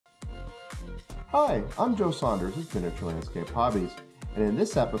Hi, I'm Joe Saunders with Miniature Landscape Hobbies, and in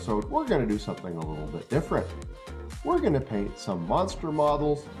this episode we're going to do something a little bit different. We're going to paint some monster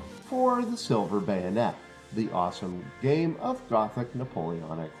models for the Silver Bayonet, the awesome game of Gothic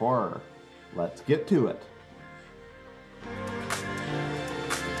Napoleonic horror. Let's get to it.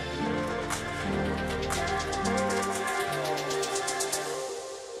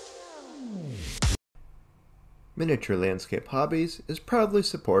 Miniature Landscape Hobbies is proudly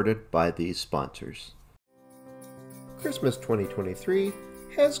supported by these sponsors. Christmas 2023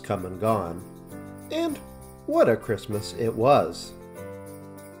 has come and gone, and what a Christmas it was!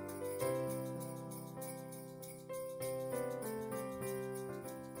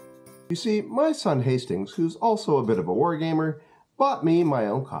 You see, my son Hastings, who's also a bit of a wargamer, bought me my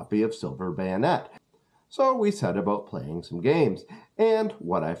own copy of Silver Bayonet. So we set about playing some games, and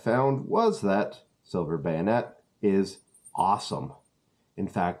what I found was that Silver Bayonet is awesome. In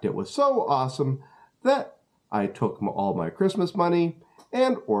fact, it was so awesome that I took all my Christmas money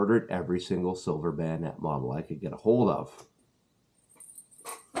and ordered every single Silver Bayonet model I could get a hold of.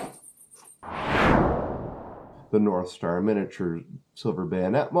 The North Star miniature Silver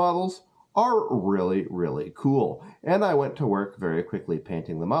Bayonet models are really cool, and I went to work very quickly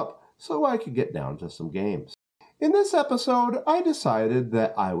painting them up so I could get down to some games. In this episode, I decided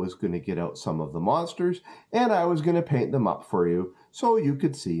that I was going to get out some of the monsters and I was going to paint them up for you so you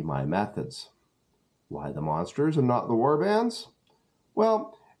could see my methods. Why the monsters and not the warbands?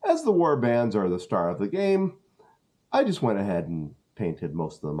 Well, as the warbands are the star of the game, I just went ahead and painted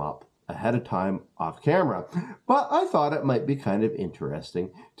most of them up ahead of time off camera, but I thought it might be kind of interesting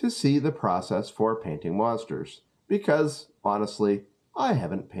to see the process for painting monsters, because honestly, I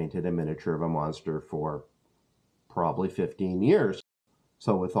haven't painted a miniature of a monster for probably 15 years.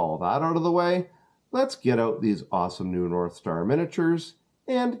 So with all that out of the way, let's get out these awesome new North Star miniatures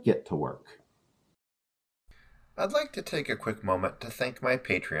and get to work. I'd like to take a quick moment to thank my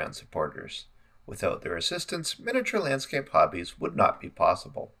Patreon supporters. Without their assistance, Miniature Landscape Hobbies would not be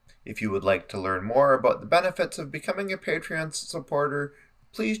possible. If you would like to learn more about the benefits of becoming a Patreon supporter,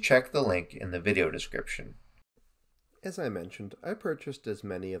 please check the link in the video description. As I mentioned, I purchased as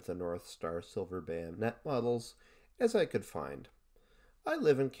many of the North Star Silver Bayonet models as I could find. I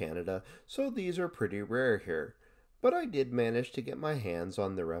live in Canada, so these are pretty rare here, but I did manage to get my hands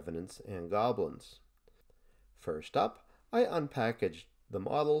on the Revenants and Goblins. First up, I unpackaged the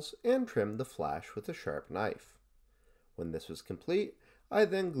models and trimmed the flash with a sharp knife. When this was complete, I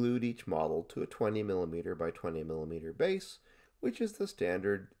then glued each model to a 20mm by 20mm base, which is the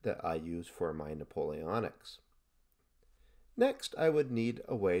standard that I use for my Napoleonics. Next, I would need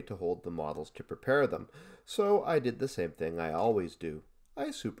a way to hold the models to prepare them, so I did the same thing I always do.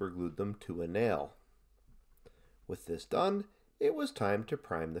 I superglued them to a nail. With this done, it was time to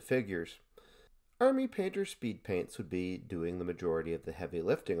prime the figures. Army Painter Speed Paints would be doing the majority of the heavy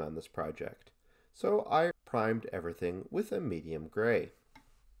lifting on this project, so I primed everything with a medium gray.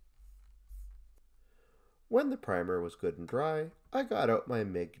 When the primer was good and dry, I got out my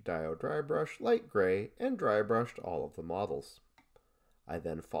MIG Dio dry brush light gray and dry brushed all of the models. I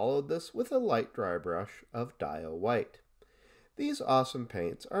then followed this with a light dry brush of Dio white. These awesome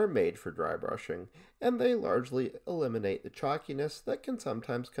paints are made for dry brushing, and they largely eliminate the chalkiness that can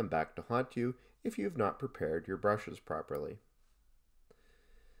sometimes come back to haunt you if you've not prepared your brushes properly.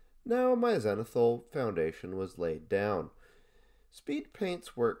 Now my zenithal foundation was laid down. Speed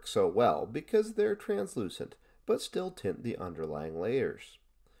paints work so well because they're translucent, but still tint the underlying layers.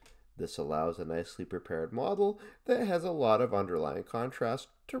 This allows a nicely prepared model that has a lot of underlying contrast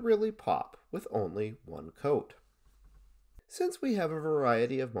to really pop with only one coat. Since we have a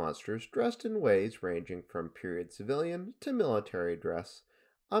variety of monsters dressed in ways ranging from period civilian to military dress,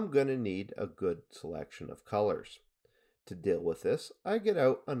 I'm going to need a good selection of colors. To deal with this, I get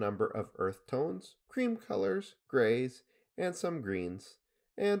out a number of earth tones, cream colors, grays, and some greens,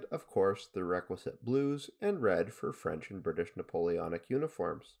 and of course the requisite blues and red for French and British Napoleonic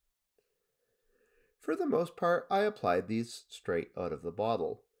uniforms. For the most part, I applied these straight out of the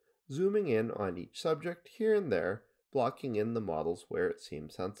bottle, zooming in on each subject here and there, blocking in the models where it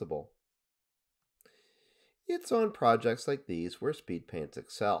seemed sensible. It's on projects like these where speed paints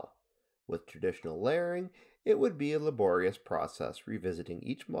excel. With traditional layering, it would be a laborious process revisiting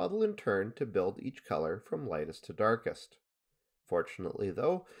each model in turn to build each color from lightest to darkest. Fortunately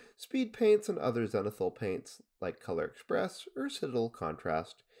though, speed paints and other zenithal paints like Color Express or Citadel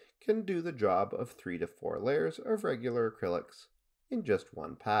Contrast can do the job of 3 to 4 layers of regular acrylics in just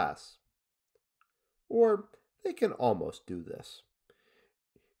one pass. Or they can almost do this.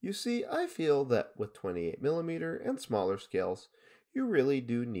 You see, I feel that with 28mm and smaller scales, you really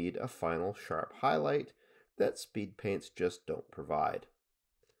do need a final sharp highlight that speed paints just don't provide.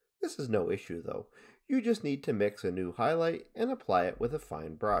 This is no issue though. You just need to mix a new highlight and apply it with a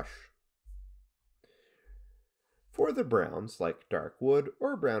fine brush. For the browns, like dark wood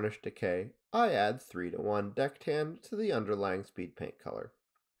or brownish decay, I add 3:1 deck tan to the underlying speed paint color.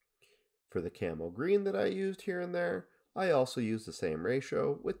 For the camo green that I used here and there, I also use the same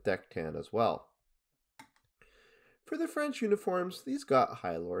ratio with deck tan as well. For the French uniforms, these got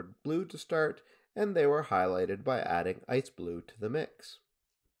High Lord blue to start, and they were highlighted by adding ice blue to the mix.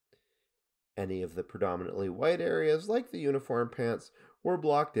 Any of the predominantly white areas, like the uniform pants, were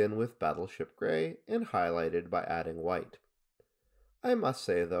blocked in with Battleship Gray and highlighted by adding white. I must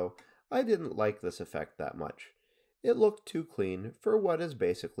say though, I didn't like this effect that much. It looked too clean for what is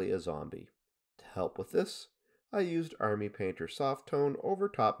basically a zombie. To help with this, I used Army Painter Soft Tone over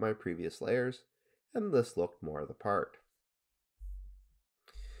top my previous layers, and this looked more the part.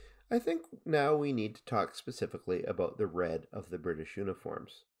 I think now we need to talk specifically about the red of the British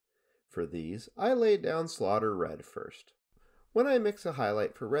uniforms. For these, I laid down Slaughter Red first. When I mix a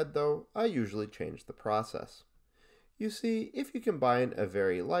highlight for red though, I usually change the process. You see, if you combine a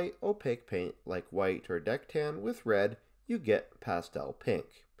very light opaque paint like white or deck tan with red, you get pastel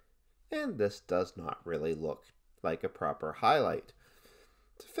pink. And this does not really look like a proper highlight.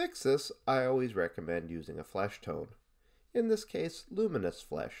 To fix this, I always recommend using a flesh tone. In this case, luminous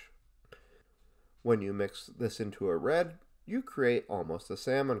flesh. When you mix this into a red, you create almost a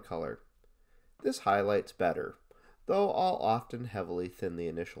salmon color. This highlights better, though I'll often heavily thin the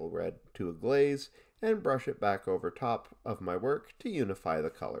initial red to a glaze and brush it back over top of my work to unify the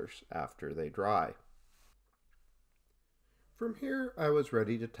colors after they dry. From here, I was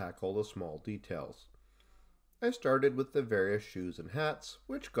ready to tackle the small details. I started with the various shoes and hats,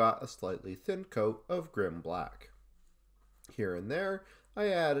 which got a slightly thin coat of grim black. Here and there, I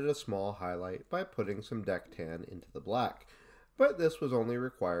added a small highlight by putting some deck tan into the black, but this was only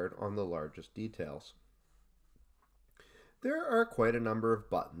required on the largest details. There are quite a number of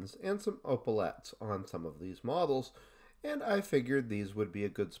buttons and some epaulettes on some of these models, and I figured these would be a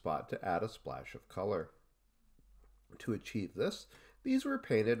good spot to add a splash of color. To achieve this, these were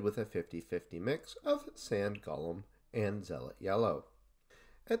painted with a 50-50 mix of Sand Golem and Zealot Yellow.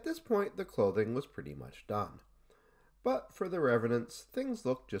 At this point, the clothing was pretty much done. But for the Revenants, things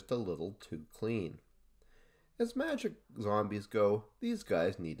looked just a little too clean. As magic zombies go, these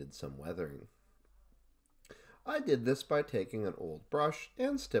guys needed some weathering. I did this by taking an old brush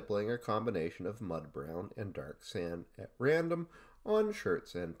and stippling a combination of mud brown and dark sand at random on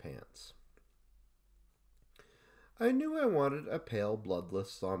shirts and pants. I knew I wanted a pale,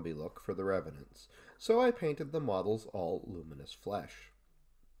 bloodless zombie look for the Revenants, so I painted the models all luminous flesh.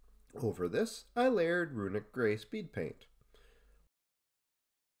 Over this, I layered runic gray speed paint.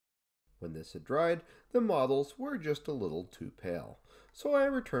 When this had dried, the models were just a little too pale, so I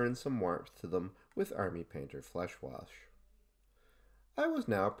returned some warmth to them with Army Painter Flesh Wash. I was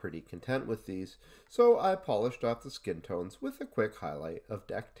now pretty content with these, so I polished off the skin tones with a quick highlight of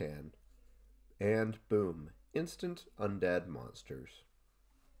deck tan. And boom, instant undead monsters.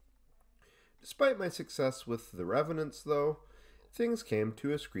 Despite my success with the Revenants though, things came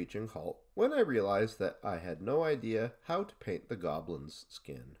to a screeching halt when I realized that I had no idea how to paint the Goblins'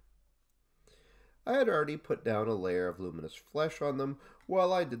 skin. I had already put down a layer of luminous flesh on them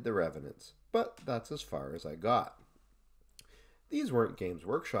while I did the Revenants, but that's as far as I got. These weren't Games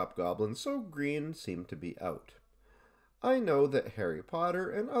Workshop goblins, so green seemed to be out. I know that Harry Potter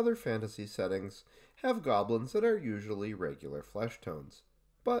and other fantasy settings have goblins that are usually regular flesh tones,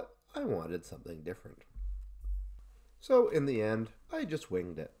 but I wanted something different. So in the end, I just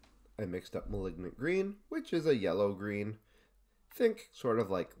winged it. I mixed up Malignant Green, which is a yellow-green, think sort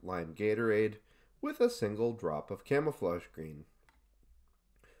of like lime Gatorade, with a single drop of Camouflage Green.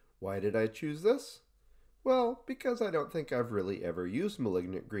 Why did I choose this? Well, because I don't think I've really ever used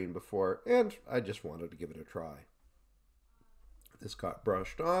Malignant Green before, and I just wanted to give it a try. This got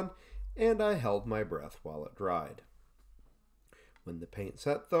brushed on, and I held my breath while it dried. When the paint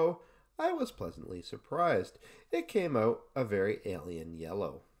set, though, I was pleasantly surprised. It came out a very alien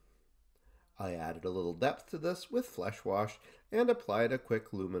yellow. I added a little depth to this with Flesh Wash and applied a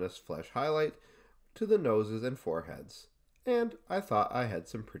quick luminous flesh highlight to the noses and foreheads, and I thought I had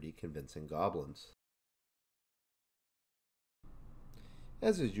some pretty convincing goblins.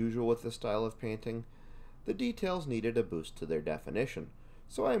 As is usual with this style of painting, the details needed a boost to their definition,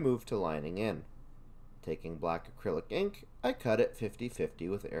 so I moved to lining in. Taking black acrylic ink, I cut it 50-50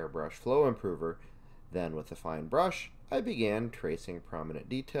 with Airbrush Flow Improver. Then with a fine brush, I began tracing prominent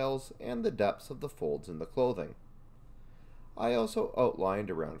details and the depths of the folds in the clothing. I also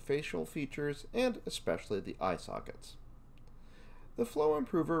outlined around facial features and especially the eye sockets. The flow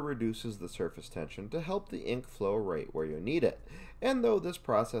improver reduces the surface tension to help the ink flow right where you need it, and though this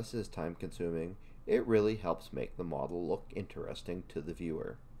process is time consuming, it really helps make the model look interesting to the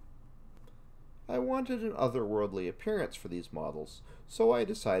viewer. I wanted an otherworldly appearance for these models, so I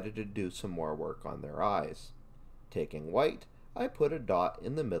decided to do some more work on their eyes. Taking white, I put a dot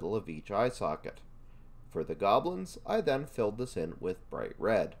in the middle of each eye socket. For the goblins, I then filled this in with bright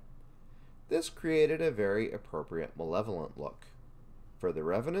red. This created a very appropriate malevolent look. For the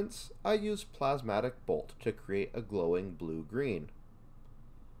Revenants, I used plasmatic bolt to create a glowing blue-green.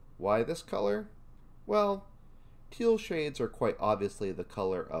 Why this color? Well, teal shades are quite obviously the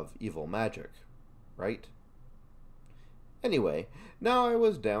color of evil magic, right? Anyway, now I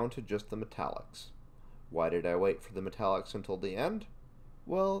was down to just the metallics. Why did I wait for the metallics until the end?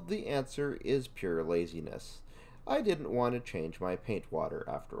 Well, the answer is pure laziness. I didn't want to change my paint water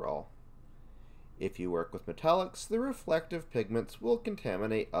after all. If you work with metallics, the reflective pigments will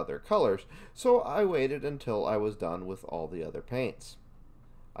contaminate other colors, so I waited until I was done with all the other paints.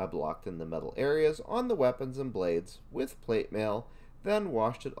 I blocked in the metal areas on the weapons and blades with plate mail, then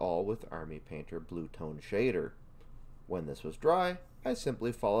washed it all with Army Painter Blue Tone Shader. When this was dry, I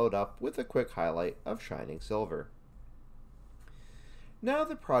simply followed up with a quick highlight of shining silver. Now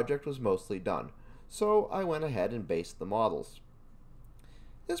the project was mostly done, so I went ahead and based the models.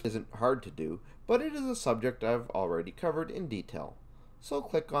 This isn't hard to do, but it is a subject I've already covered in detail, so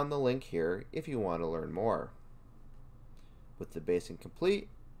click on the link here if you want to learn more. With the basing complete,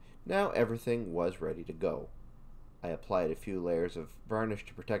 now everything was ready to go. I applied a few layers of varnish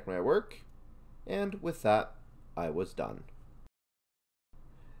to protect my work, and with that, I was done.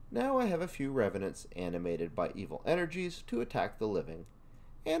 Now I have a few revenants animated by evil energies to attack the living,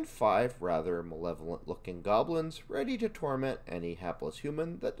 and 5 rather malevolent-looking goblins ready to torment any hapless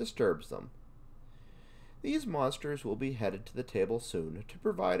human that disturbs them. These monsters will be headed to the table soon to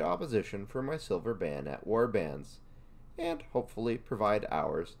provide opposition for my silver bayonet warbands, and hopefully provide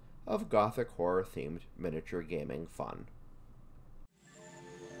hours of gothic horror-themed miniature gaming fun.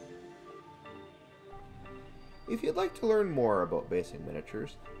 If you'd like to learn more about basing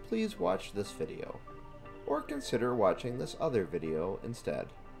miniatures, please watch this video, or consider watching this other video instead.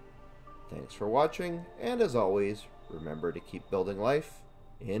 Thanks for watching, and as always, remember to keep building life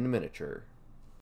in miniature.